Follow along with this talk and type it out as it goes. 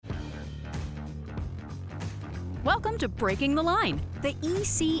Welcome to Breaking the Line, the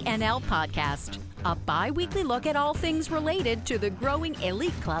ECNL podcast, a bi-weekly look at all things related to the growing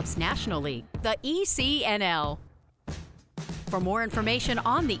elite clubs nationally, the ECNL. For more information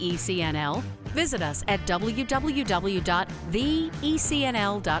on the ECNL, visit us at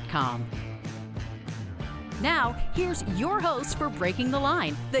www.theecnl.com. Now, here's your host for Breaking the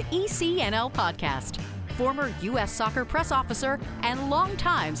Line, the ECNL podcast, former U.S. Soccer press officer and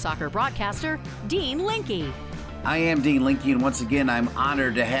longtime soccer broadcaster, Dean Linke. I am Dean Linke, and once again, I'm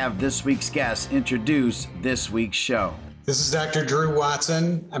honored to have this week's guest introduce this week's show. This is Dr. Drew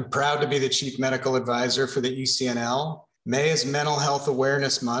Watson. I'm proud to be the Chief Medical Advisor for the ECNL. May is Mental Health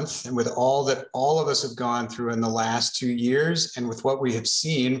Awareness Month, and with all that all of us have gone through in the last 2 years, and with what we have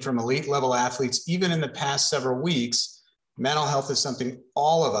seen from elite level athletes, even in the past several weeks, mental health is something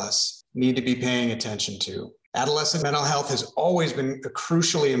all of us need to be paying attention to. Adolescent mental health has always been a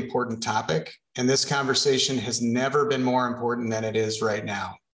crucially important topic, and this conversation has never been more important than it is right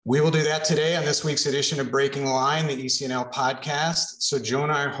now. We will do that today on this week's edition of Breaking the Line, the ECNL podcast. So join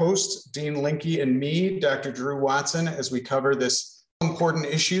our host, Dean Linke, and me, Dr. Drew Watson, as we cover this important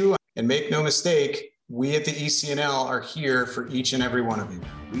issue. And make no mistake, we at the ECNL are here for each and every one of you.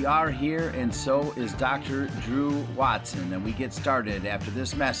 We are here, and so is Dr. Drew Watson, and we get started after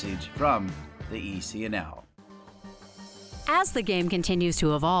this message from the ECNL. As the game continues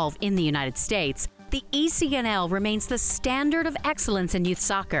to evolve in the United States, the ECNL remains the standard of excellence in youth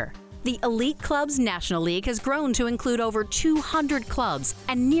soccer. The Elite Clubs National League has grown to include over 200 clubs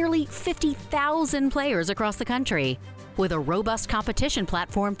and nearly 50,000 players across the country, with a robust competition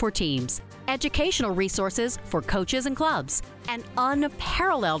platform for teams, educational resources for coaches and clubs, and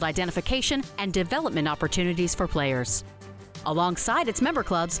unparalleled identification and development opportunities for players. Alongside its member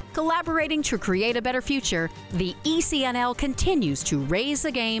clubs, collaborating to create a better future, the ECNL continues to raise the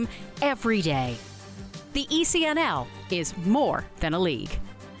game every day. The ECNL is more than a league.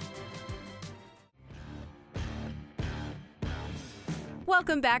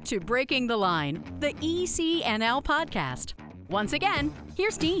 Welcome back to Breaking the Line, the ECNL podcast. Once again,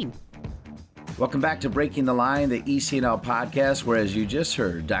 here's Dean. Welcome back to Breaking the Line, the ECNL podcast, where, as you just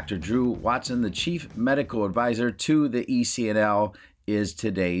heard, Dr. Drew Watson, the Chief Medical Advisor to the ECNL, is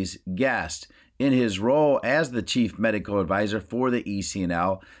today's guest. In his role as the Chief Medical Advisor for the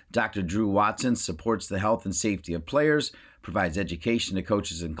ECNL, Dr. Drew Watson supports the health and safety of players, provides education to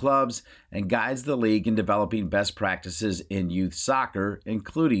coaches and clubs, and guides the league in developing best practices in youth soccer,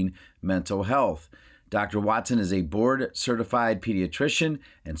 including mental health. Dr. Watson is a board-certified pediatrician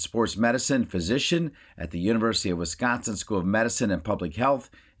and sports medicine physician at the University of Wisconsin School of Medicine and Public Health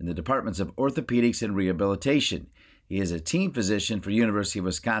in the departments of orthopedics and rehabilitation. He is a team physician for University of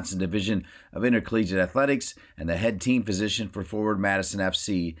Wisconsin Division of Intercollegiate Athletics and the head team physician for Forward Madison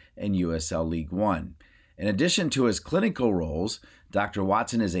FC and USL League One. In addition to his clinical roles, Dr.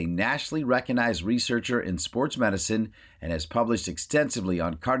 Watson is a nationally recognized researcher in sports medicine and has published extensively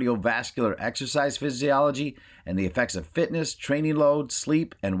on cardiovascular exercise physiology and the effects of fitness, training load,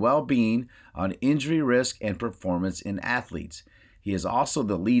 sleep, and well-being on injury risk and performance in athletes. He is also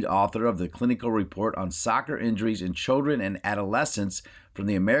the lead author of the clinical report on soccer injuries in children and adolescents from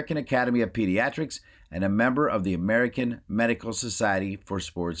the American Academy of Pediatrics and a member of the American Medical Society for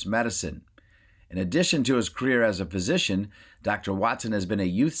Sports Medicine. In addition to his career as a physician, Dr. Watson has been a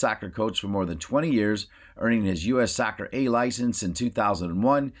youth soccer coach for more than 20 years, earning his U.S. Soccer A license in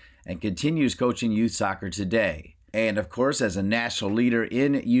 2001, and continues coaching youth soccer today. And of course, as a national leader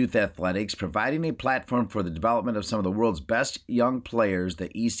in youth athletics, providing a platform for the development of some of the world's best young players, the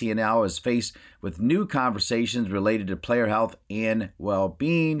ECNL is faced with new conversations related to player health and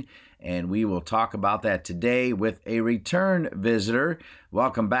well-being. And we will talk about that today with a return visitor.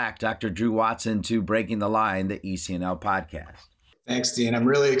 Welcome back, Dr. Drew Watson, to Breaking the Line, the ECNL podcast. Thanks, Dean. I'm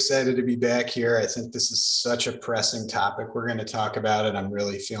really excited to be back here. I think this is such a pressing topic. We're going to talk about it. I'm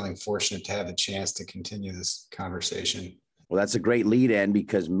really feeling fortunate to have the chance to continue this conversation. Well, that's a great lead in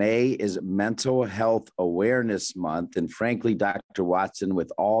because May is Mental Health Awareness Month. And frankly, Dr. Watson,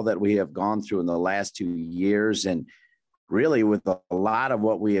 with all that we have gone through in the last 2 years and really with a lot of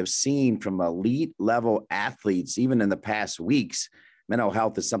what we have seen from elite level athletes, even in the past weeks, mental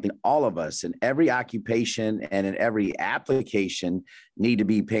health is something all of us in every occupation and in every application need to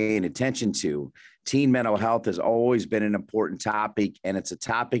be paying attention to. Teen mental health has always been an important topic, and it's a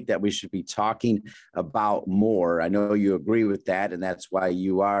topic that we should be talking about more. I know you agree with that, and that's why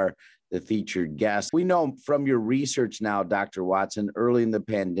you are the featured guest. We know from your research now, Dr. Watson, early in the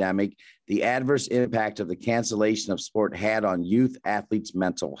pandemic, the adverse impact of the cancellation of sport had on youth athletes'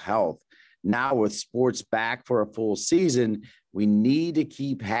 mental health. Now with sports back for a full season, we need to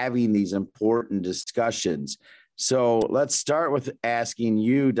keep having these important discussions. So let's start with asking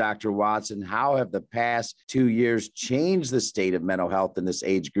you, Dr. Watson, how have the past 2 years changed the state of mental health in this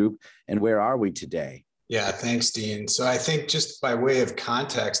age group, and where are we today? Yeah, thanks, Dean. So I think just by way of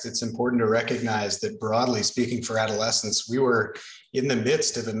context, it's important to recognize that broadly speaking for adolescents, we were in the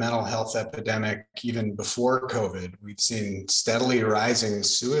midst of a mental health epidemic even before COVID. We've seen steadily rising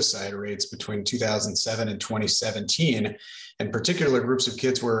suicide rates between 2007 and 2017. And particular groups of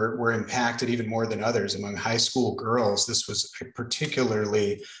kids were impacted even more than others. Among high school girls, this was a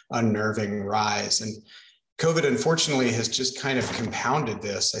particularly unnerving rise. And COVID, unfortunately, has just kind of compounded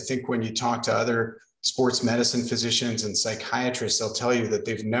this. I think when you talk to other sports medicine physicians and psychiatrists, they'll tell you that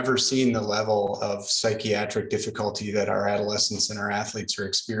they've never seen the level of psychiatric difficulty that our adolescents and our athletes are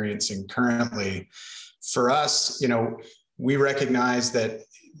experiencing currently. For us, we recognize that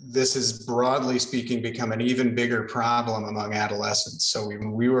this has, broadly speaking, become an even bigger problem among adolescents. So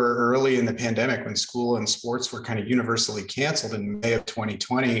we were early in the pandemic when school and sports were kind of universally canceled in May of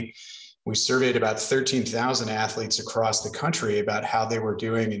 2020. We surveyed about 13,000 athletes across the country about how they were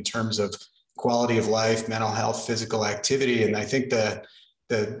doing in terms of quality of life, mental health, physical activity. And I think the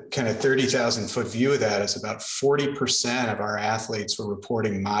kind of 30,000 foot view of that is about 40% of our athletes were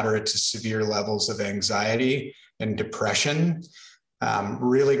reporting moderate to severe levels of anxiety and depression.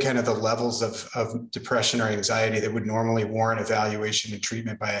 Really kind of the levels of depression or anxiety that would normally warrant evaluation and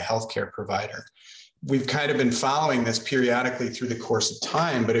treatment by a healthcare provider. We've kind of been following this periodically through the course of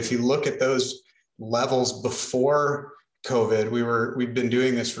time, but if you look at those levels before COVID, we've been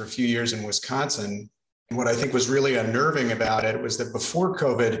doing this for a few years in Wisconsin. And what I think was really unnerving about it was that before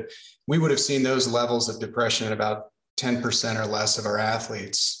COVID, we would have seen those levels of depression at about 10% or less of our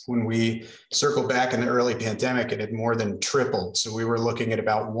athletes. When we circled back in the early pandemic, it had more than tripled. So we were looking at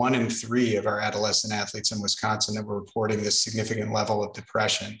about 1 in 3 of our adolescent athletes in Wisconsin that were reporting this significant level of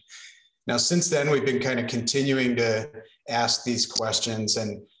depression. Now, since then, we've been kind of continuing to ask these questions.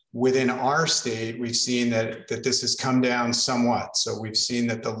 And within our state, we've seen that this has come down somewhat. So we've seen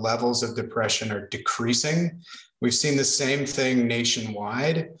that the levels of depression are decreasing. We've seen the same thing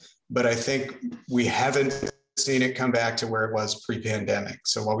nationwide, but I think we haven't seen it come back to where it was pre-pandemic.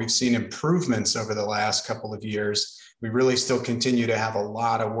 So while we've seen improvements over the last couple of years, we really still continue to have a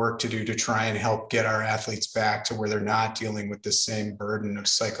lot of work to do to try and help get our athletes back to where they're not dealing with the same burden of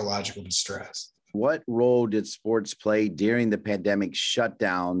psychological distress. What role did sports play during the pandemic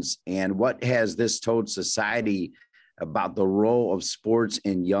shutdowns, and what has this told society about the role of sports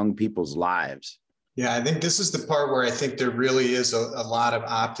in young people's lives? Yeah, I think this is the part where I think there really is a lot of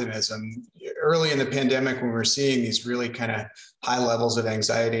optimism. Early in the pandemic, when we were seeing these really kind of high levels of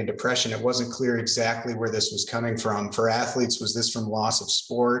anxiety and depression, it wasn't clear exactly where this was coming from. For athletes, was this from loss of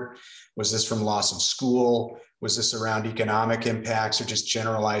sport? Was this from loss of school? Was this around economic impacts or just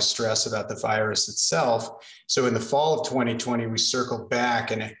generalized stress about the virus itself? So in the fall of 2020, we circled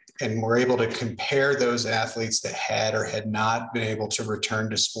back and were able to compare those athletes that had or had not been able to return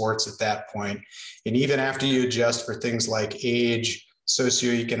to sports at that point. And even after you adjust for things like age,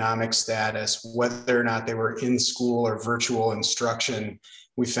 socioeconomic status, whether or not they were in school or virtual instruction,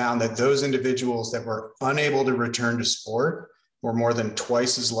 we found that those individuals that were unable to return to sport were more than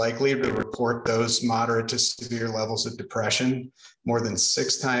twice as likely to report those moderate to severe levels of depression, more than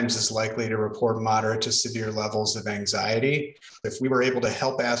 6 times as likely to report moderate to severe levels of anxiety. If we were able to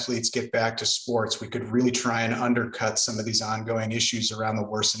help athletes get back to sports, we could really try and undercut some of these ongoing issues around the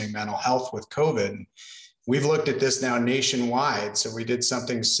worsening mental health with COVID. We've looked at this now nationwide. So we did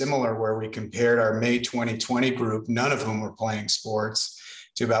something similar where we compared our May 2020 group, none of whom were playing sports,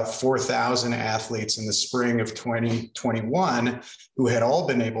 to about 4,000 athletes in the spring of 2021 who had all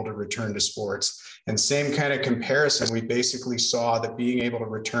been able to return to sports. And same kind of comparison, we basically saw that being able to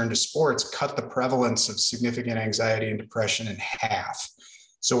return to sports cut the prevalence of significant anxiety and depression in half.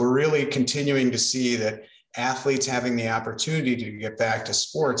 So we're really continuing to see that athletes having the opportunity to get back to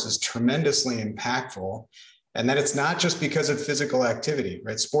sports is tremendously impactful. And that it's not just because of physical activity,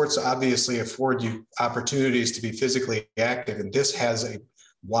 right? Sports obviously afford you opportunities to be physically active, and this has a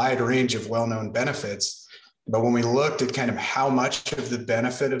wide range of well-known benefits. But when we looked at kind of how much of the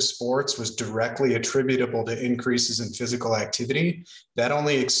benefit of sports was directly attributable to increases in physical activity, that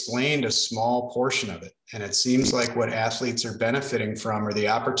only explained a small portion of it. And it seems like what athletes are benefiting from are the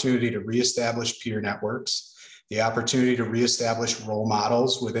opportunity to reestablish peer networks, the opportunity to reestablish role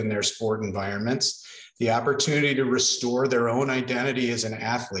models within their sport environments, the opportunity to restore their own identity as an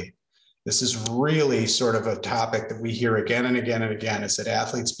athlete. This is really sort of a topic that we hear again and again and again, is that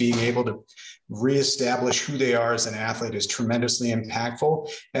athletes being able to reestablish who they are as an athlete is tremendously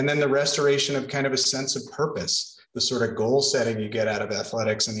impactful. And then the restoration of kind of a sense of purpose. the sort of goal setting you get out of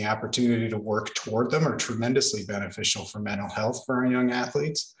athletics and the opportunity to work toward them are tremendously beneficial for mental health for our young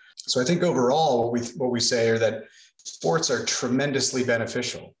athletes. So I think overall, what we say are that sports are tremendously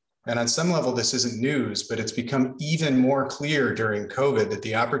beneficial. And on some level, this isn't news, but it's become even more clear during COVID that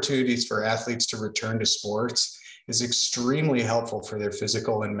the opportunities for athletes to return to sports is extremely helpful for their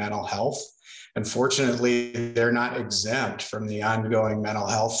physical and mental health. Unfortunately, they're not exempt from the ongoing mental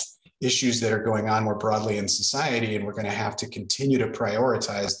health issues that are going on more broadly in society, and we're going to have to continue to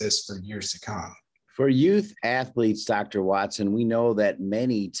prioritize this for years to come. For youth athletes, Dr. Watson, we know that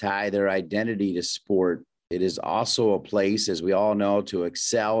many tie their identity to sport. It is also a place, as we all know, to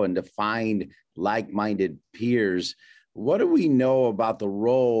excel and to find like-minded peers. What do we know about the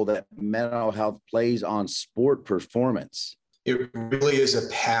role that mental health plays on sport performance? It really is a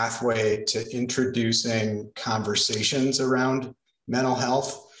pathway to introducing conversations around mental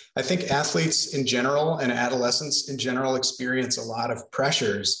health. I think athletes in general and adolescents in general experience a lot of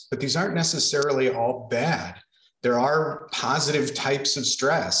pressures, but these aren't necessarily all bad. There are positive types of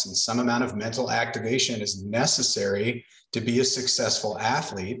stress, and some amount of mental activation is necessary to be a successful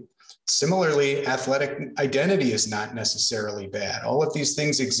athlete. Similarly, athletic identity is not necessarily bad. All of these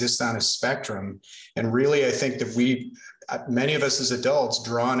things exist on a spectrum. And really, I think that many of us as adults,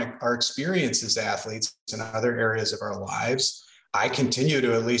 draw on our experience as athletes in other areas of our lives. I continue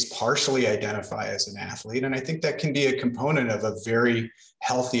to at least partially identify as an athlete, and I think that can be a component of a very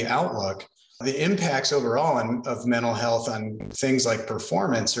healthy outlook. The impacts overall of mental health on things like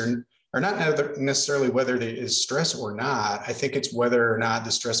performance are not necessarily whether there is stress or not. I think it's whether or not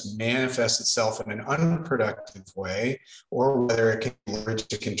the stress manifests itself in an unproductive way, or whether it can leverage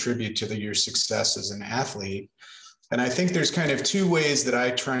to contribute to your success as an athlete. And I think there's kind of two ways that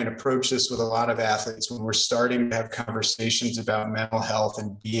I try and approach this with a lot of athletes when we're starting to have conversations about mental health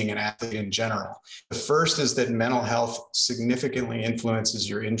and being an athlete in general. The first is that mental health significantly influences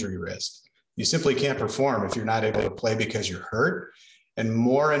your injury risk. You simply can't perform if you're not able to play because you're hurt. And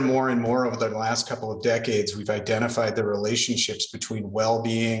more over the last couple of decades, we've identified the relationships between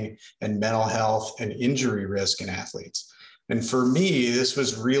well-being and mental health and injury risk in athletes. And for me, this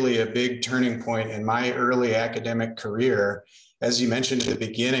was really a big turning point in my early academic career. As you mentioned at the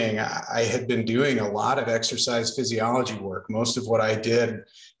beginning, I had been doing a lot of exercise physiology work. Most of what I did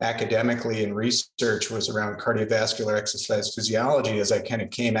academically in research was around cardiovascular exercise physiology as I kind of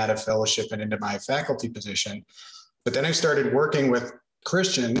came out of fellowship and into my faculty position. But then I started working with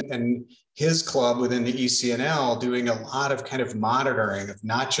Christian and his club within the ECNL, doing a lot of kind of monitoring of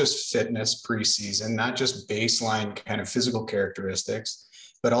not just fitness preseason, not just baseline kind of physical characteristics,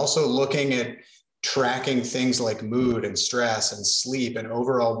 but also looking at tracking things like mood and stress and sleep and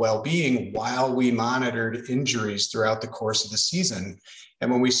overall well-being while we monitored injuries throughout the course of the season.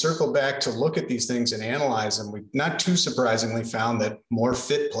 And when we circled back to look at these things and analyze them, we not too surprisingly found that more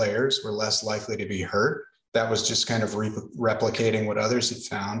fit players were less likely to be hurt. That was just kind of replicating what others had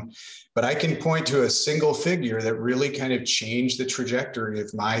found. But I can point to a single figure that really kind of changed the trajectory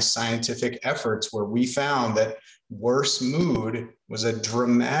of my scientific efforts, where we found that worse mood was a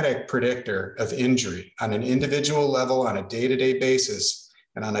dramatic predictor of injury on an individual level, on a day-to-day basis,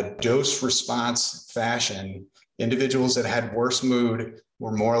 and on a dose response fashion. Individuals that had worse mood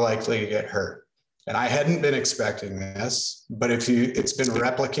were more likely to get hurt. And I hadn't been expecting this, but it's been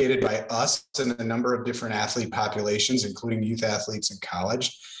replicated by us and a number of different athlete populations, including youth athletes in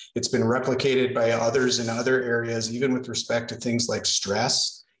college. It's been replicated by others in other areas, even with respect to things like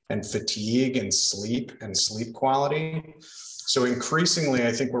stress and fatigue and sleep quality. So increasingly,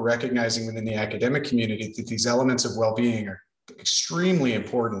 I think we're recognizing within the academic community that these elements of well-being are extremely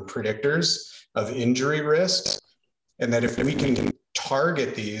important predictors of injury risks, and that if we can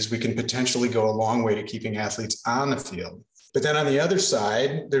target these, we can potentially go a long way to keeping athletes on the field. But then on the other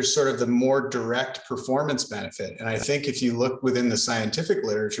side, there's sort of the more direct performance benefit. And I think if you look within the scientific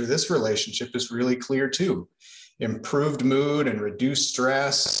literature, this relationship is really clear too. Improved mood and reduced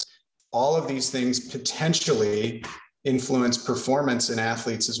stress, all of these things potentially influence performance in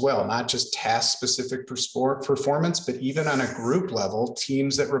athletes as well, not just task-specific performance, but even on a group level,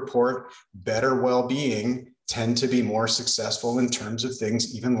 teams that report better well-being tend to be more successful in terms of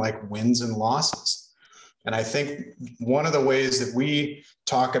things even like wins and losses. And I think one of the ways that we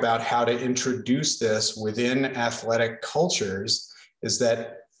talk about how to introduce this within athletic cultures is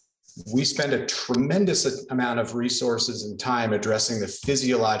that we spend a tremendous amount of resources and time addressing the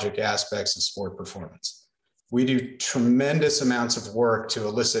physiologic aspects of sport performance. We do tremendous amounts of work to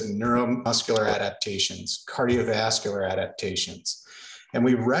elicit neuromuscular adaptations, cardiovascular adaptations. And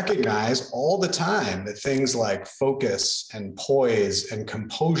we recognize all the time that things like focus and poise and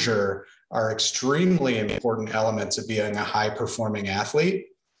composure are extremely important elements of being a high-performing athlete.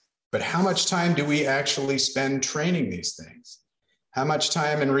 But how much time do we actually spend training these things? How much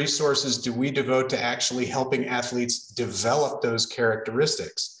time and resources do we devote to actually helping athletes develop those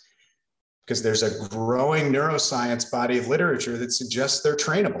characteristics? Because there's a growing neuroscience body of literature that suggests they're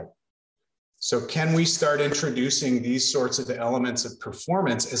trainable. So can we start introducing these sorts of elements of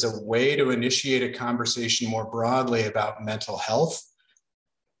performance as a way to initiate a conversation more broadly about mental health?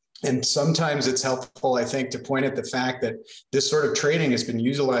 And sometimes it's helpful, I think, to point at the fact that this sort of training has been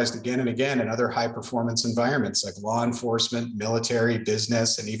utilized again and again in other high performance environments like law enforcement, military,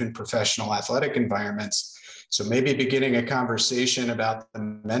 business, and even professional athletic environments. So maybe beginning a conversation about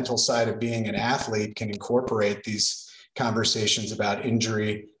the mental side of being an athlete can incorporate these conversations about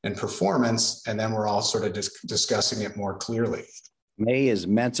injury and performance, and then we're all sort of discussing it more clearly. May is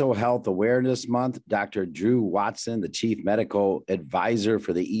Mental Health Awareness Month. Dr. Drew Watson, the Chief Medical Advisor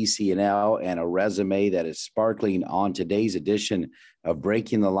for the ECNL, and a resume that is sparkling on today's edition of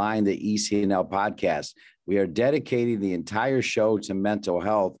Breaking the Line, the ECNL podcast. We are dedicating the entire show to mental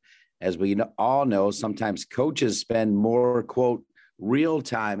health. As we all know, sometimes coaches spend more, quote, real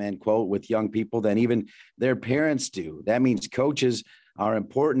time, end quote, with young people than even their parents do. That means coaches are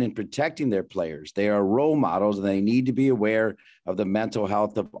important in protecting their players. They are role models, and they need to be aware of the mental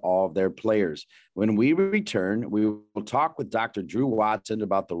health of all of their players. When we return, we will talk with Dr. Drew Watson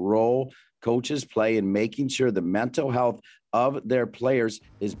about the role coaches play in making sure the mental health of their players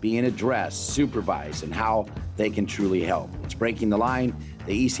is being addressed, supervised, and how they can truly help. It's Breaking the Line,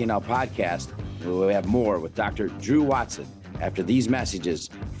 the ECNL podcast. We'll have more with Dr. Drew Watson after these messages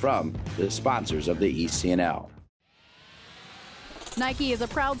from the sponsors of the ECNL. Nike is a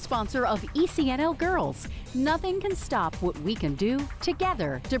proud sponsor of ECNL Girls. Nothing can stop what we can do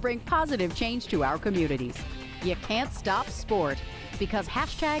together to bring positive change to our communities. You can't stop sport because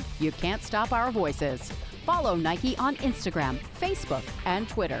hashtag you can't stop our voices. Follow Nike on Instagram, Facebook, and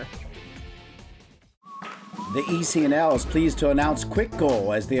Twitter. The ECNL is pleased to announce Quick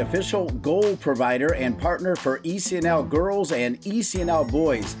Goal as the official goal provider and partner for ECNL Girls and ECNL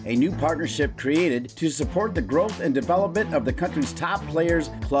Boys, a new partnership created to support the growth and development of the country's top players,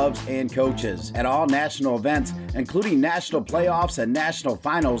 clubs, and coaches. At all national events, including national playoffs and national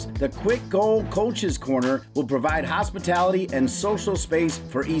finals, the Quick Goal Coaches Corner will provide hospitality and social space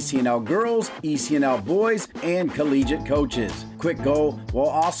for ECNL Girls, ECNL Boys, and collegiate coaches. Quick Goal will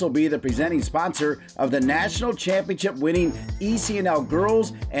also be the presenting sponsor of the National Championship winning ECNL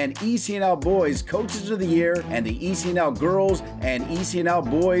Girls and ECNL Boys Coaches of the Year and the ECNL Girls and ECNL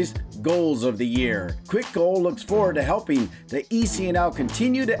Boys Goals of the Year. Quick Goal looks forward to helping the ECNL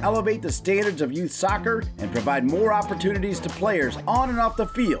continue to elevate the standards of youth soccer and provide more opportunities to players on and off the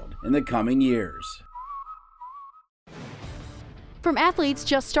field in the coming years. From athletes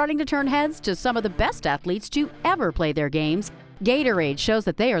just starting to turn heads to some of the best athletes to ever play their games, Gatorade shows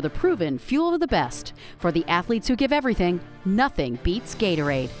that they are the proven fuel of the best. For the athletes who give everything, nothing beats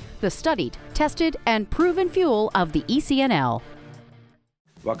Gatorade, the studied, tested, and proven fuel of the ECNL.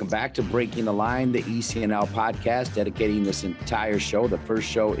 Welcome back to Breaking the Line, the ECNL podcast, dedicating this entire show, the first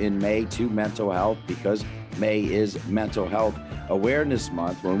show in May, to mental health because May is Mental Health Awareness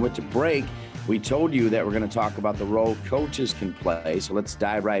Month. When we went to break, we told you that we're going to talk about the role coaches can play. So let's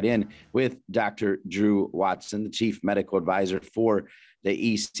dive right in with Dr. Drew Watson, the Chief Medical Advisor for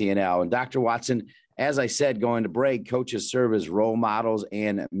the ECNL. And Dr. Watson, as I said, going to break, coaches serve as role models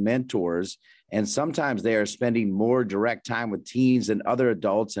and mentors. And sometimes they are spending more direct time with teens than other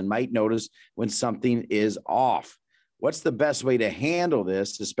adults and might notice when something is off. What's the best way to handle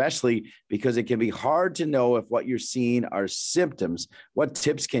this, especially because it can be hard to know if what you're seeing are symptoms? What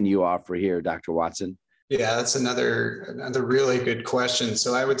tips can you offer here, Dr. Watson? Yeah, that's another really good question.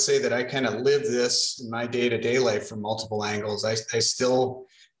 So I would say that I kind of live this in my day-to-day life from multiple angles. I still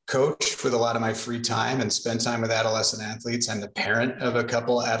coach with a lot of my free time and spend time with adolescent athletes. I'm the parent of a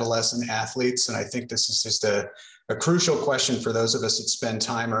couple adolescent athletes. And I think this is just a crucial question for those of us that spend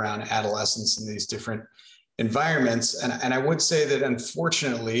time around adolescents in these different environments. And I would say that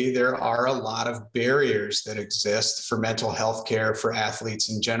unfortunately, there are a lot of barriers that exist for mental health care for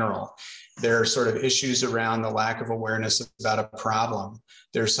athletes in general. There are sort of issues around the lack of awareness about a problem.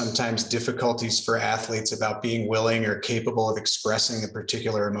 There's sometimes difficulties for athletes about being willing or capable of expressing the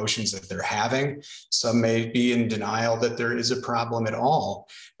particular emotions that they're having. Some may be in denial that there is a problem at all,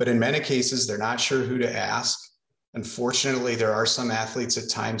 but in many cases, they're not sure who to ask. Unfortunately, there are some athletes at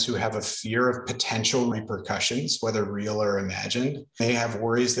times who have a fear of potential repercussions, whether real or imagined. They have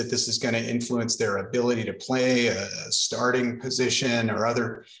worries that this is going to influence their ability to play a starting position or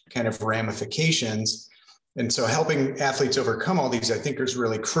other kind of ramifications. And so helping athletes overcome all these, I think, is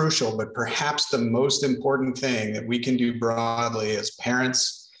really crucial. But perhaps the most important thing that we can do broadly as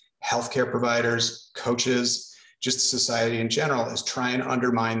parents, healthcare providers, coaches, just society in general, is try and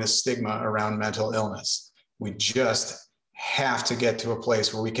undermine the stigma around mental illness. We just have to get to a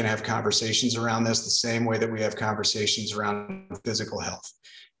place where we can have conversations around this the same way that we have conversations around physical health.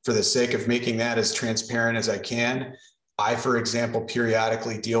 For the sake of making that as transparent as I can, I, for example,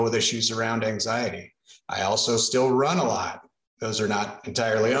 periodically deal with issues around anxiety. I also still run a lot. Those are not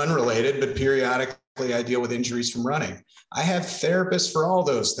entirely unrelated, but periodically I deal with injuries from running. I have therapists for all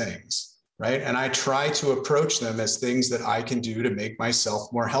those things, right? And I try to approach them as things that I can do to make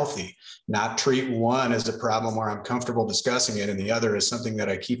myself more healthy, not treat one as a problem where I'm comfortable discussing it and the other as something that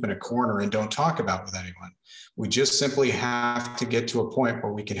I keep in a corner and don't talk about with anyone. We just simply have to get to a point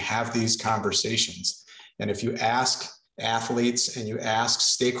where we can have these conversations. And if you ask athletes and you ask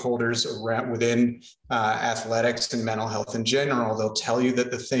stakeholders around within athletics and mental health in general, they'll tell you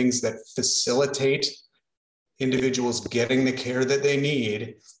that the things that facilitate individuals getting the care that they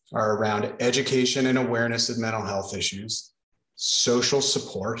need are around education and awareness of mental health issues, social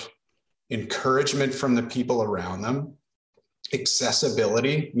support, encouragement from the people around them,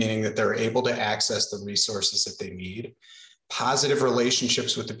 accessibility, meaning that they're able to access the resources that they need, positive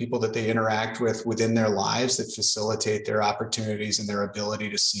relationships with the people that they interact with within their lives that facilitate their opportunities and their ability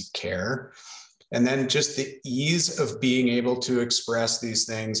to seek care. And then just the ease of being able to express these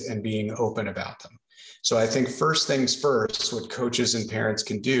things and being open about them. So I think first things first, what coaches and parents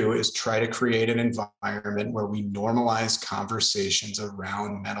can do is try to create an environment where we normalize conversations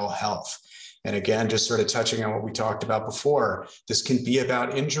around mental health. And again, just sort of touching on what we talked about before, this can be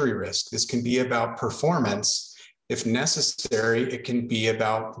about injury risk. This can be about performance. If necessary, it can be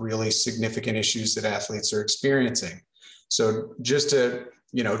about really significant issues that athletes are experiencing. So just to,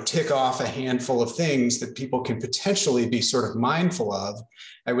 tick off a handful of things that people can potentially be sort of mindful of,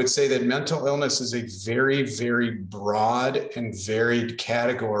 I would say that mental illness is a very, very broad and varied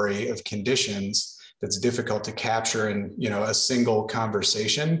category of conditions that's difficult to capture in, a single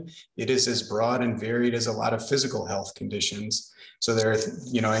conversation. It is as broad and varied as a lot of physical health conditions. So there,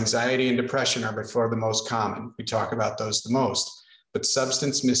 anxiety and depression are by far the most common. We talk about those the most, but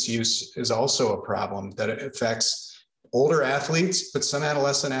substance misuse is also a problem that affects older athletes, but some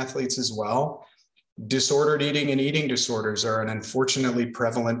adolescent athletes as well. Disordered eating and eating disorders are an unfortunately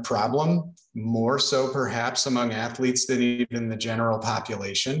prevalent problem, more so perhaps among athletes than even the general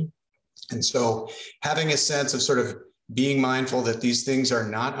population. And so having a sense of sort of being mindful that these things are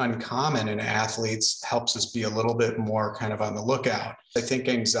not uncommon in athletes helps us be a little bit more kind of on the lookout. I think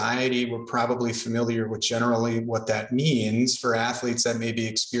anxiety, we're probably familiar with generally what that means for athletes that may be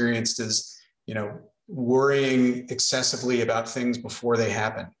experienced as, worrying excessively about things before they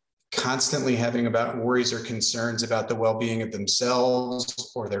happen, constantly having about worries or concerns about the well-being of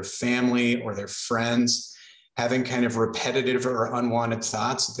themselves or their family or their friends, having kind of repetitive or unwanted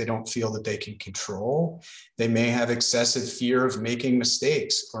thoughts that they don't feel that they can control. They may have excessive fear of making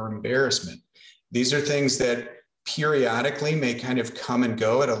mistakes or embarrassment. These are things that periodically may kind of come and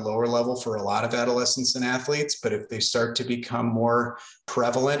go at a lower level for a lot of adolescents and athletes, but if they start to become more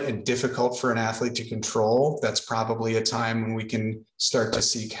prevalent and difficult for an athlete to control, that's probably a time when we can start to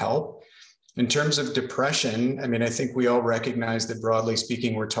seek help. In terms of depression, I think we all recognize that broadly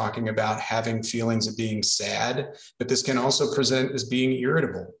speaking, we're talking about having feelings of being sad, but this can also present as being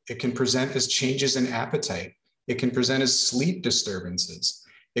irritable. It can present as changes in appetite. It can present as sleep disturbances.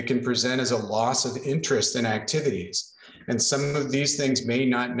 It can present as a loss of interest in activities. And some of these things may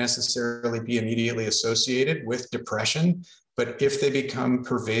not necessarily be immediately associated with depression, but if they become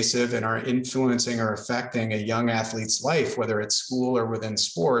pervasive and are influencing or affecting a young athlete's life, whether at school or within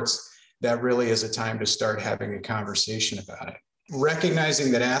sports, that really is a time to start having a conversation about it.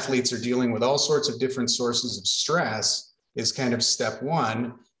 Recognizing that athletes are dealing with all sorts of different sources of stress is kind of step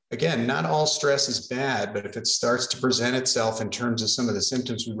one. Again, not all stress is bad, but if it starts to present itself in terms of some of the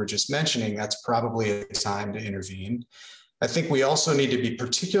symptoms we were just mentioning, that's probably a time to intervene. I think we also need to be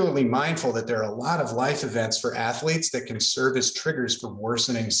particularly mindful that there are a lot of life events for athletes that can serve as triggers for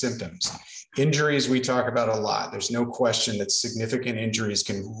worsening symptoms. Injuries we talk about a lot. There's no question that significant injuries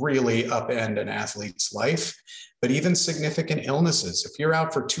can really upend an athlete's life, but even significant illnesses. If you're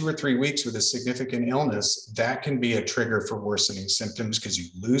out for 2 or 3 weeks with a significant illness, that can be a trigger for worsening symptoms because you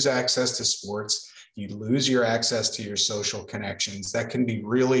lose access to sports, you lose your access to your social connections. That can be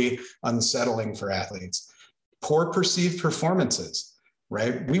really unsettling for athletes. Poor perceived performances,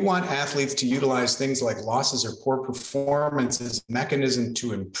 right? We want athletes to utilize things like losses or poor performance as a mechanism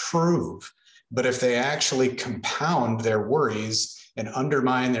to improve, But if they actually compound their worries and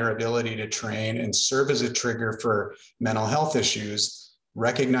undermine their ability to train and serve as a trigger for mental health issues,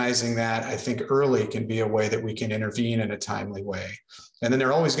 recognizing that, I think, early can be a way that we can intervene in a timely way. And then there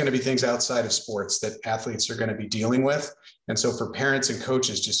are always going to be things outside of sports that athletes are going to be dealing with. And so for parents and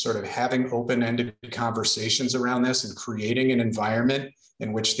coaches, just sort of having open-ended conversations around this and creating an environment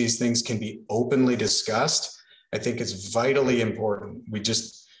in which these things can be openly discussed, I think is vitally important. We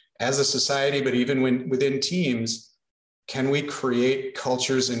just, as a society, but even within teams, can we create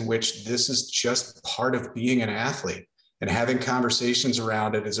cultures in which this is just part of being an athlete, and having conversations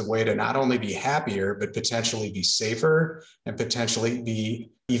around it as a way to not only be happier, but potentially be safer and potentially be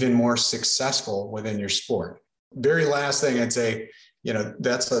even more successful within your sport. Very last thing I'd say,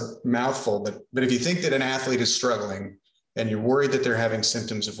 that's a mouthful, but if you think that an athlete is struggling and you're worried that they're having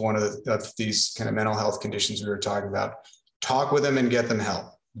symptoms of one of these kind of mental health conditions we were talking about, talk with them and get them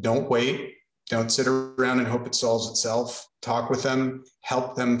help. Don't wait. Don't sit around and hope it solves itself. Talk with them,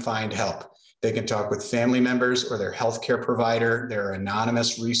 help them find help. They can talk with family members or their healthcare provider. There are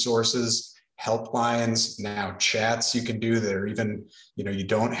anonymous resources, helplines, now chats you can do that are even, you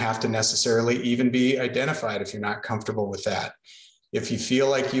don't have to necessarily even be identified if you're not comfortable with that. If you feel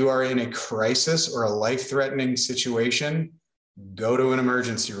like you are in a crisis or a life-threatening situation, go to an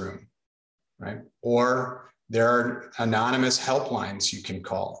emergency room, right? Or there are anonymous helplines you can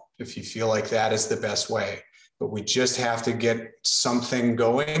call if you feel like that is the best way. But we just have to get something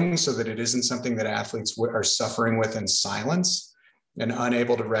going so that it isn't something that athletes are suffering with in silence and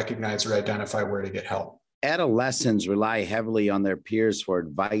unable to recognize or identify where to get help. Adolescents rely heavily on their peers for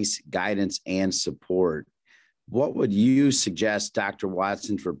advice, guidance, and support. What would you suggest, Dr.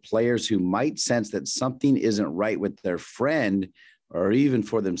 Watson, for players who might sense that something isn't right with their friend or even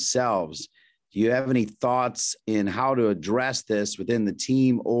for themselves? Do you have any thoughts in how to address this within the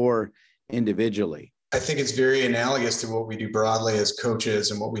team or individually? I think it's very analogous to what we do broadly as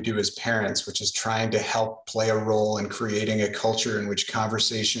coaches and what we do as parents, which is trying to help play a role in creating a culture in which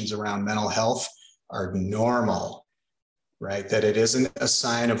conversations around mental health are normal, right? That it isn't a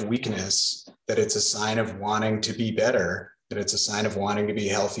sign of weakness, that it's a sign of wanting to be better, that it's a sign of wanting to be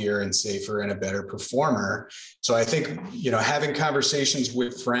healthier and safer and a better performer. So I think, having conversations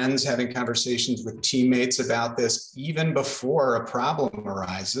with friends, having conversations with teammates about this, even before a problem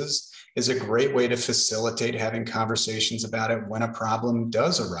arises, is a great way to facilitate having conversations about it when a problem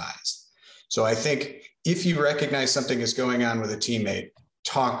does arise. So I think if you recognize something is going on with a teammate,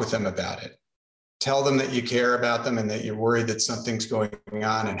 talk with them about it. Tell them that you care about them and that you're worried that something's going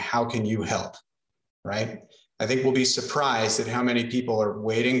on and how can you help, right? I think we'll be surprised at how many people are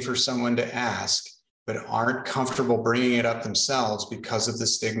waiting for someone to ask, but aren't comfortable bringing it up themselves because of the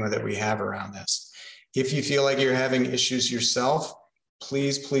stigma that we have around this. If you feel like you're having issues yourself,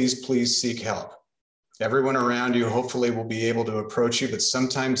 please, please, please seek help. Everyone around you hopefully will be able to approach you, but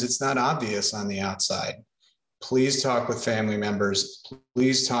sometimes it's not obvious on the outside. Please talk with family members.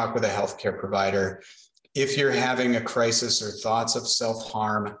 Please talk with a healthcare provider. If you're having a crisis or thoughts of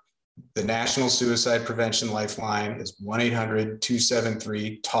self-harm, the National Suicide Prevention Lifeline is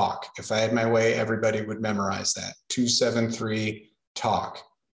 1-800-273-TALK. If I had my way, everybody would memorize that. 273-TALK.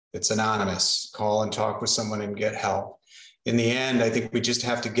 It's anonymous. Call and talk with someone and get help. In the end, I think we just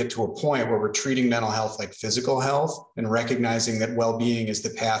have to get to a point where we're treating mental health like physical health and recognizing that well-being is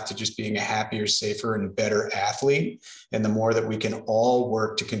the path to just being a happier, safer, and better athlete. And the more that we can all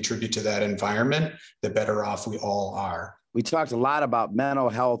work to contribute to that environment, the better off we all are. We talked a lot about mental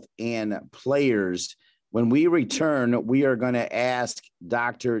health and players. When we return, we are going to ask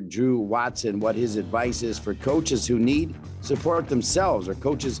Dr. Drew Watson what his advice is for coaches who need support themselves, or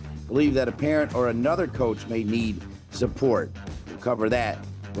coaches believe that a parent or another coach may need support. We'll cover that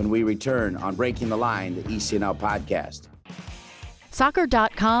when we return on Breaking the Line, the ECNL podcast.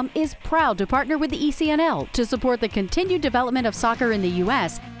 Soccer.com is proud to partner with the ECNL to support the continued development of soccer in the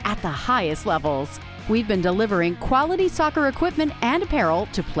U.S. at the highest levels. We've been delivering quality soccer equipment and apparel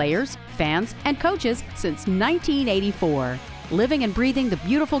to players, fans, and coaches since 1984. Living and breathing the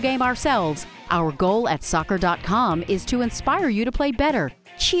beautiful game ourselves, our goal at Soccer.com is to inspire you to play better,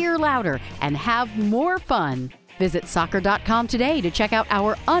 cheer louder, and have more fun. Visit Soccer.com today to check out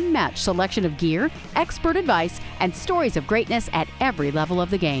our unmatched selection of gear, expert advice, and stories of greatness at every level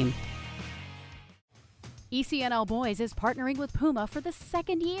of the game. ECNL Boys is partnering with Puma for the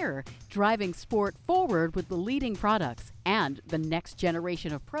second year, driving sport forward with the leading products and the next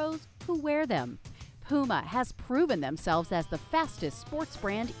generation of pros who wear them. Puma has proven themselves as the fastest sports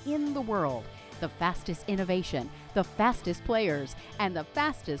brand in the world, the fastest innovation, the fastest players, and the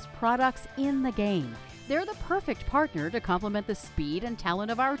fastest products in the game. They're the perfect partner to complement the speed and talent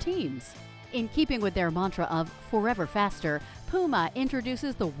of our teams. In keeping with their mantra of forever faster, Puma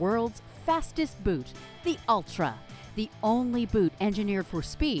introduces the world's fastest boot, the Ultra. The only boot engineered for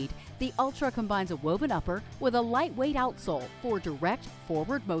speed, the Ultra combines a woven upper with a lightweight outsole for direct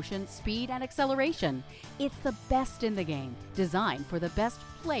forward motion, speed, and acceleration. It's the best in the game, designed for the best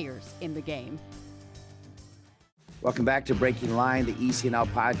players in the game. Welcome back to Breaking Line, the ECNL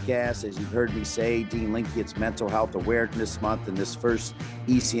podcast. As you've heard me say, Dean Linke, it's Mental Health Awareness Month, and this first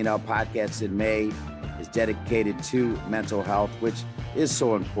ECNL podcast in May is dedicated to mental health, which is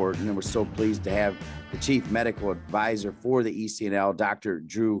so important. And we're so pleased to have the Chief Medical Advisor for the ECNL, Dr.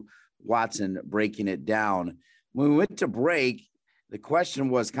 Drew Watson, breaking it down. When we went to break, the question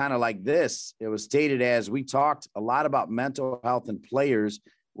was kind of like this. It was stated as, we talked a lot about mental health and players.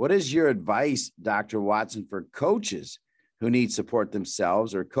 What is your advice, Dr. Watson, for coaches who need support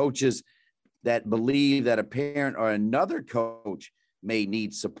themselves, or coaches that believe that a parent or another coach may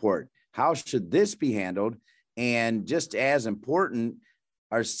need support? How should this be handled? And just as important,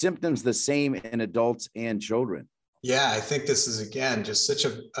 are symptoms the same in adults and children? Yeah, I think this is, again, just such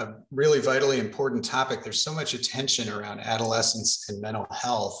a really vitally important topic. There's so much attention around adolescence and mental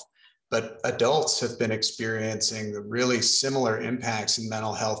health, but adults have been experiencing the really similar impacts in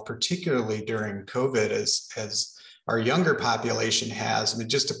mental health, particularly during COVID, as our younger population has. I mean,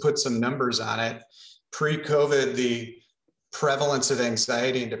 just to put some numbers on it, pre-COVID, the prevalence of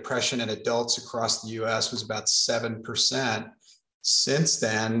anxiety and depression in adults across the US was about 7%. Since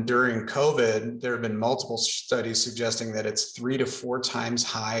then, during COVID, there have been multiple studies suggesting that it's 3 to 4 times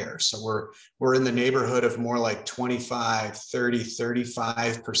higher. So we're in the neighborhood of more like 25, 30,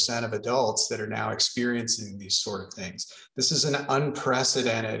 35% of adults that are now experiencing these sort of things. This is an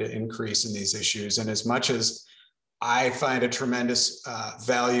unprecedented increase in these issues. And as much as I find a tremendous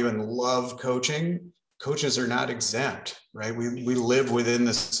value and love coaching, coaches are not exempt, right? We live within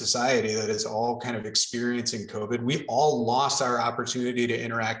the society that is all kind of experiencing COVID. We all lost our opportunity to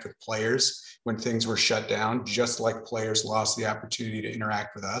interact with players when things were shut down, just like players lost the opportunity to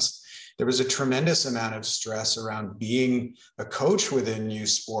interact with us. There was a tremendous amount of stress around being a coach within youth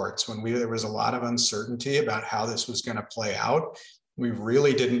sports when there was a lot of uncertainty about how this was going to play out. We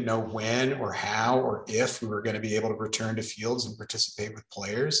really didn't know when or how or if we were going to be able to return to fields and participate with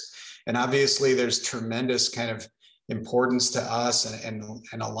players. And obviously there's tremendous kind of importance to us and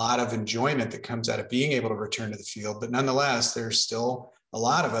a lot of enjoyment that comes out of being able to return to the field. But nonetheless, there's still a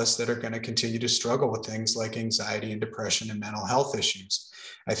lot of us that are going to continue to struggle with things like anxiety and depression and mental health issues.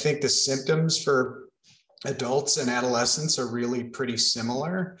 I think the symptoms for adults and adolescents are really pretty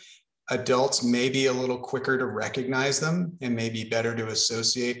similar. Adults may be a little quicker to recognize them and may be better to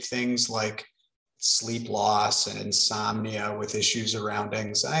associate things like sleep loss and insomnia with issues around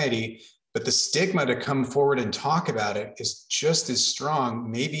anxiety. But the stigma to come forward and talk about it is just as strong,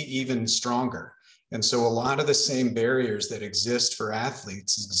 maybe even stronger. And so a lot of the same barriers that exist for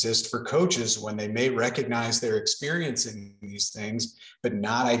athletes exist for coaches when they may recognize they're experiencing these things, but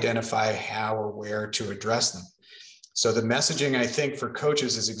not identify how or where to address them. So the messaging, I think, for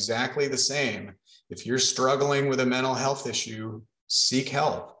coaches is exactly the same. If you're struggling with a mental health issue, seek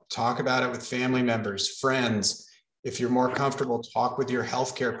help. Talk about it with family members, friends. If you're more comfortable, talk with your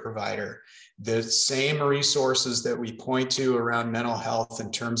healthcare provider. The same resources that we point to around mental health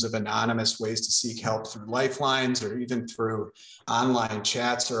in terms of anonymous ways to seek help through lifelines or even through online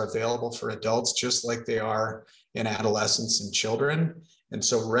chats are available for adults, just like they are in adolescents and children. And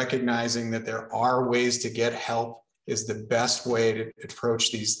so recognizing that there are ways to get help is the best way to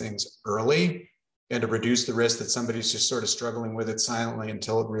approach these things early and to reduce the risk that somebody's just sort of struggling with it silently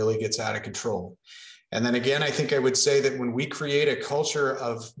until it really gets out of control. And then again, I think I would say that when we create a culture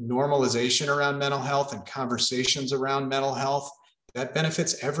of normalization around mental health and conversations around mental health, that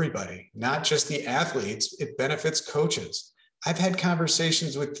benefits everybody, not just the athletes, it benefits coaches. I've had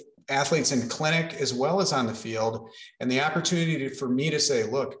conversations with athletes in clinic as well as on the field, and the opportunity for me to say,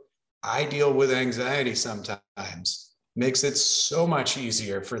 look, I deal with anxiety sometimes makes it so much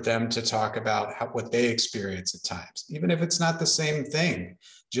easier for them to talk about what they experience at times, even if it's not the same thing.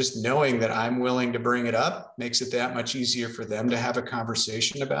 Just knowing that I'm willing to bring it up makes it that much easier for them to have a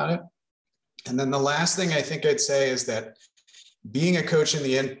conversation about it. And then the last thing I think I'd say is that being a coach in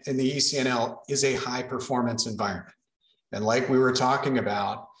the ECNL is a high performance environment. And like we were talking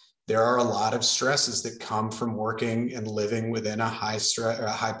about, there are a lot of stresses that come from working and living within a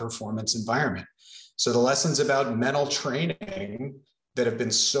high performance environment. So the lessons about mental training that have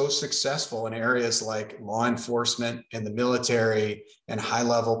been so successful in areas like law enforcement and the military and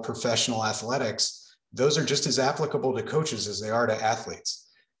high-level professional athletics, those are just as applicable to coaches as they are to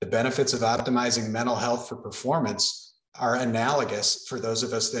athletes. The benefits of optimizing mental health for performance are analogous for those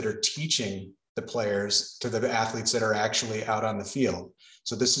of us that are teaching the players to the athletes that are actually out on the field.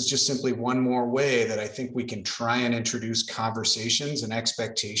 So this is just simply one more way that I think we can try and introduce conversations and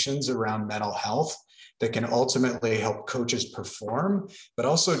expectations around mental health that can ultimately help coaches perform, but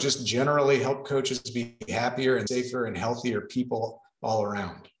also just generally help coaches be happier and safer and healthier people all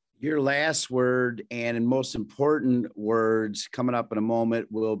around. Your last word and most important words coming up in a moment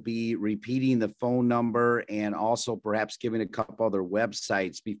will be repeating the phone number and also perhaps giving a couple other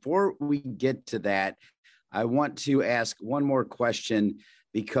websites. Before we get to that, I want to ask one more question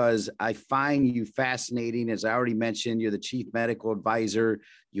because I find you fascinating. As I already mentioned, you're the chief medical advisor.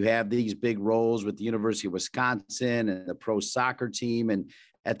 You have these big roles with the University of Wisconsin and the pro soccer team. And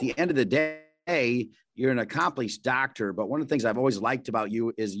at the end of the day, you're an accomplished doctor. But one of the things I've always liked about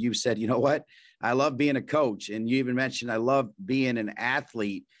you is you said, you know what, I love being a coach. And you even mentioned I love being an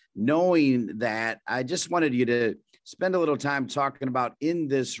athlete. Knowing that, I just wanted you to spend a little time talking about in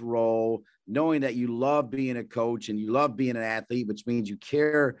this role, knowing that you love being a coach and you love being an athlete, which means you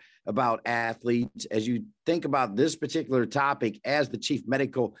care about athletes. As you think about this particular topic as the chief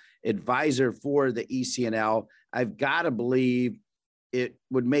medical advisor for the ECNL, I've got to believe it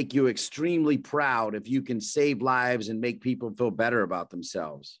would make you extremely proud if you can save lives and make people feel better about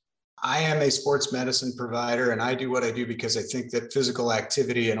themselves. I am a sports medicine provider, and I do what I do because I think that physical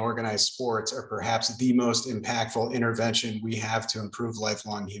activity and organized sports are perhaps the most impactful intervention we have to improve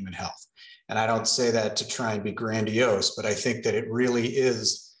lifelong human health. And I don't say that to try and be grandiose, but I think that it really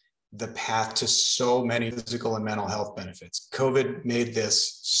is the path to so many physical and mental health benefits. COVID made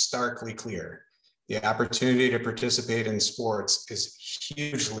this starkly clear. The opportunity to participate in sports is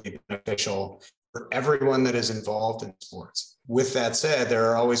hugely beneficial for everyone that is involved in sports. With that said, there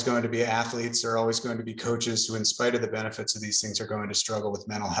are always going to be athletes, there are always going to be coaches who, in spite of the benefits of these things, are going to struggle with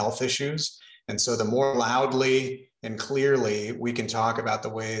mental health issues. And so the more loudly and clearly we can talk about the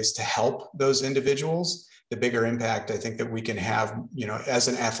ways to help those individuals, the bigger impact I think that we can have, as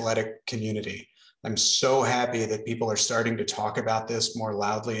an athletic community. I'm so happy that people are starting to talk about this more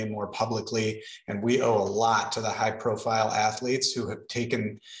loudly and more publicly. And we owe a lot to the high profile athletes who have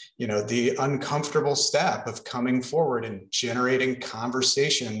taken, the uncomfortable step of coming forward and generating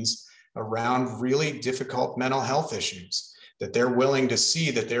conversations around really difficult mental health issues, that they're willing to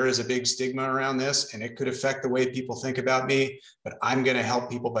see that there is a big stigma around this and it could affect the way people think about me, but I'm going to help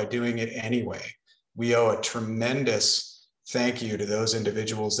people by doing it anyway. We owe a tremendous thank you to those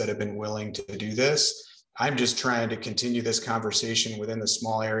individuals that have been willing to do this. I'm just trying to continue this conversation within the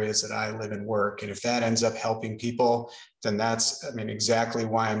small areas that I live and work. And if that ends up helping people, then that's, exactly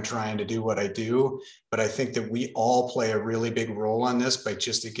why I'm trying to do what I do. But I think that we all play a really big role on this by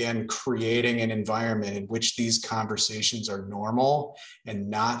just, again, creating an environment in which these conversations are normal and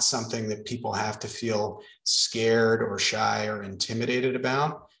not something that people have to feel scared or shy or intimidated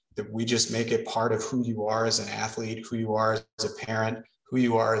about. That we just make it part of who you are as an athlete, who you are as a parent, who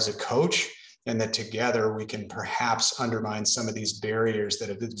you are as a coach, and that together we can perhaps undermine some of these barriers that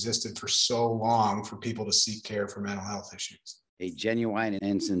have existed for so long for people to seek care for mental health issues. A genuine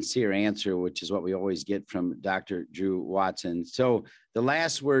and sincere answer, which is what we always get from Dr. Drew Watson. So the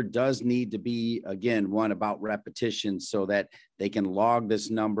last word does need to be, again, one about repetition so that they can log this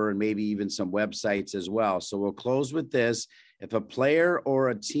number and maybe even some websites as well. So we'll close with this. If a player or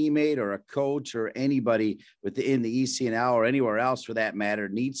a teammate or a coach or anybody within the ECNL or anywhere else for that matter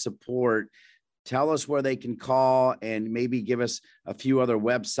needs support, tell us where they can call and maybe give us a few other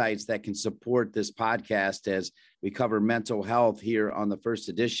websites that can support this podcast as we cover mental health here on the first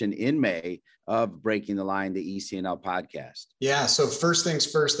edition in May of Breaking the Line, the ECNL podcast. Yeah. So first things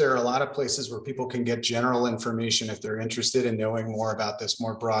first, there are a lot of places where people can get general information if they're interested in knowing more about this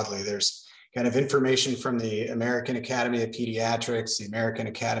more broadly. There's kind of information from the American Academy of Pediatrics, the American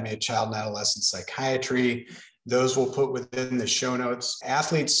Academy of Child and Adolescent Psychiatry. Those we'll put within the show notes.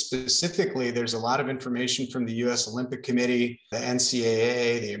 Athletes specifically, there's a lot of information from the U.S. Olympic Committee, the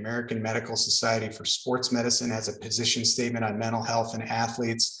NCAA, the American Medical Society for Sports Medicine has a position statement on mental health in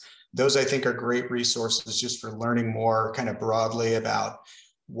athletes. Those, I think, are great resources just for learning more kind of broadly about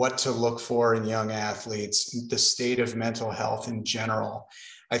what to look for in young athletes, the state of mental health in general.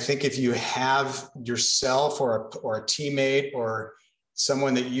 I think if you have yourself or a teammate or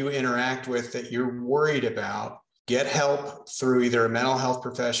someone that you interact with that you're worried about, get help through either a mental health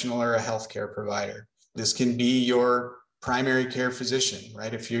professional or a healthcare provider. This can be your primary care physician,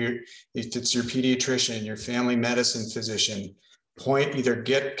 right? If it's your pediatrician, your family medicine physician, either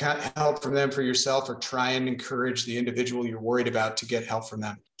get help from them for yourself or try and encourage the individual you're worried about to get help from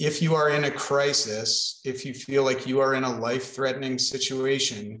them. If you are in a crisis, if you feel like you are in a life-threatening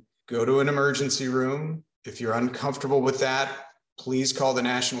situation, go to an emergency room, If you're uncomfortable with that, please call the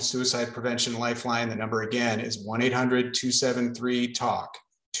National Suicide Prevention Lifeline. The number again is 1-800-273-TALK,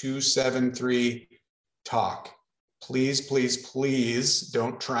 273-TALK. Please, please, please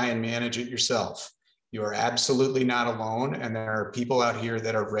don't try and manage it yourself. You are absolutely not alone, and there are people out here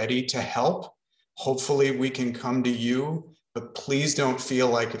that are ready to help. Hopefully we can come to you, but please don't feel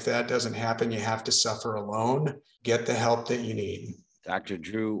like if that doesn't happen, you have to suffer alone. Get the help that you need. Dr.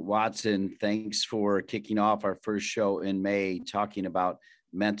 Drew Watson, thanks for kicking off our first show in May, talking about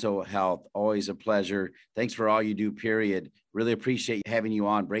mental health. Always a pleasure. Thanks for all you do, period. Really appreciate having you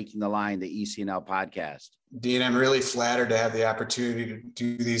on Breaking the Line, the ECNL podcast. Dean, I'm really flattered to have the opportunity to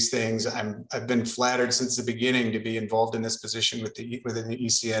do these things. I've been flattered since the beginning to be involved in this position within the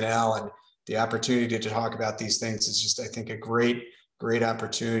ECNL, and the opportunity to talk about these things is just, I think, a great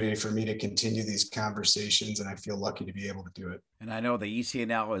opportunity for me to continue these conversations, and I feel lucky to be able to do it. And I know the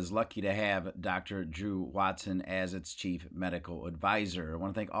ECNL is lucky to have Dr. Drew Watson as its chief medical advisor. I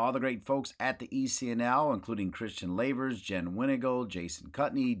want to thank all the great folks at the ECNL, including Christian Lavers, Jen Winigal, Jason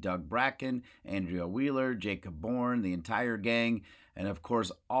Cutney, Doug Bracken, Andrea Wheeler, Jacob Bourne, the entire gang, and of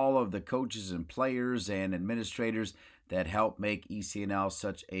course all of the coaches and players and administrators that help make ECNL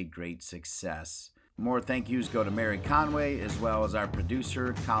such a great success. More thank yous go to Mary Conway, as well as our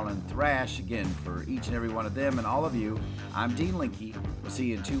producer, Colin Thrash. Again, for each and every one of them and all of you, I'm Dean Linke. We'll see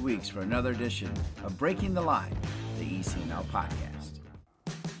you in 2 weeks for another edition of Breaking the Line, the ECNL podcast.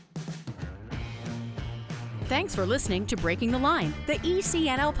 Thanks for listening to Breaking the Line, the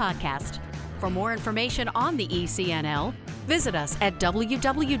ECNL podcast. For more information on the ECNL, visit us at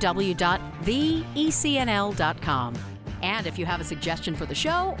www.theecnl.com. And if you have a suggestion for the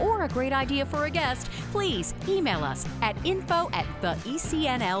show or a great idea for a guest, please email us at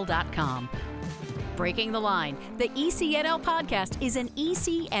info@theecnl.com. Breaking the Line, the ECNL podcast is an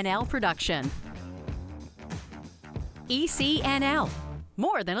ECNL production. ECNL,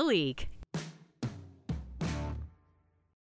 more than a league.